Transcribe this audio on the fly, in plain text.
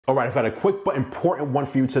All right, I've got a quick but important one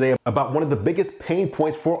for you today about one of the biggest pain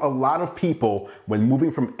points for a lot of people when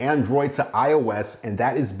moving from Android to iOS, and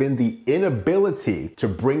that has been the inability to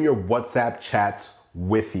bring your WhatsApp chats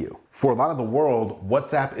with you. For a lot of the world,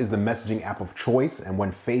 WhatsApp is the messaging app of choice, and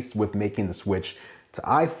when faced with making the switch to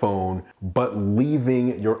iPhone, but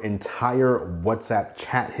leaving your entire WhatsApp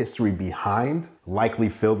chat history behind, likely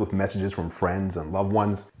filled with messages from friends and loved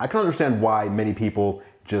ones, I can understand why many people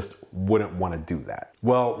just wouldn't want to do that.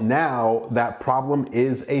 Well, now that problem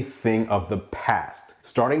is a thing of the past.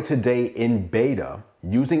 Starting today in beta,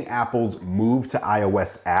 using Apple's Move to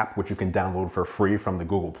iOS app, which you can download for free from the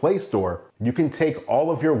Google Play Store, you can take all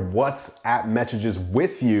of your WhatsApp messages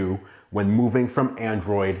with you when moving from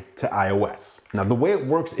Android to iOS. Now, the way it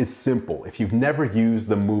works is simple. If you've never used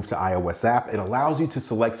the Move to iOS app, it allows you to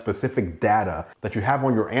select specific data that you have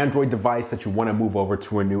on your Android device that you want to move over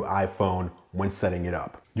to a new iPhone when setting it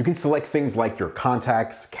up. You can select things like your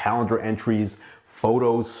contacts, calendar entries,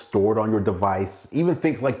 photos stored on your device, even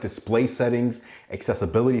things like display settings,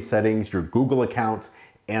 accessibility settings, your Google account,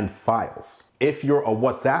 and files. If you're a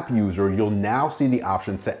WhatsApp user, you'll now see the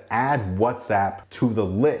option to add WhatsApp to the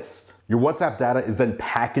list. Your WhatsApp data is then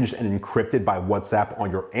packaged and encrypted by WhatsApp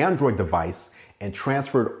on your Android device and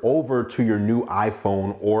transferred over to your new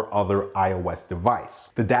iPhone or other iOS device.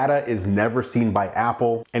 The data is never seen by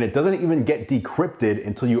Apple, and it doesn't even get decrypted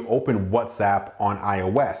until you open WhatsApp on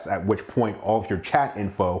iOS, at which point all of your chat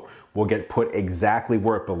info will get put exactly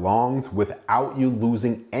where it belongs without you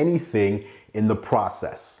losing anything in the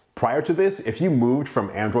process. Prior to this, if you moved from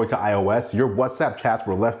Android to iOS, your WhatsApp chats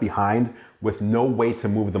were left behind with no way to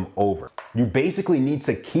move them over. You basically need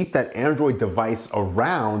to keep that Android device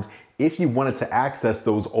around if you wanted to access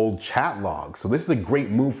those old chat logs. So this is a great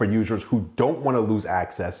move for users who don't want to lose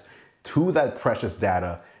access to that precious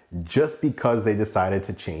data just because they decided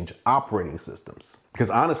to change operating systems. Because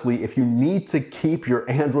honestly, if you need to keep your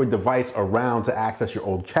Android device around to access your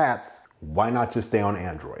old chats, why not just stay on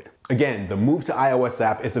Android? Again, the Move to iOS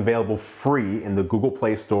app is available free in the Google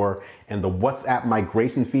Play Store, and the WhatsApp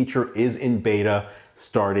migration feature is in beta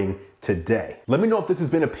starting today. Let me know if this has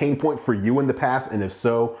been a pain point for you in the past, and if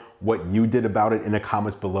so, what you did about it in the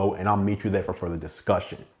comments below, and I'll meet you there for further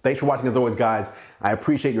discussion. Thanks for watching as always, guys. I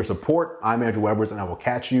appreciate your support. I'm Andrew Edwards, and I will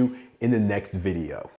catch you in the next video.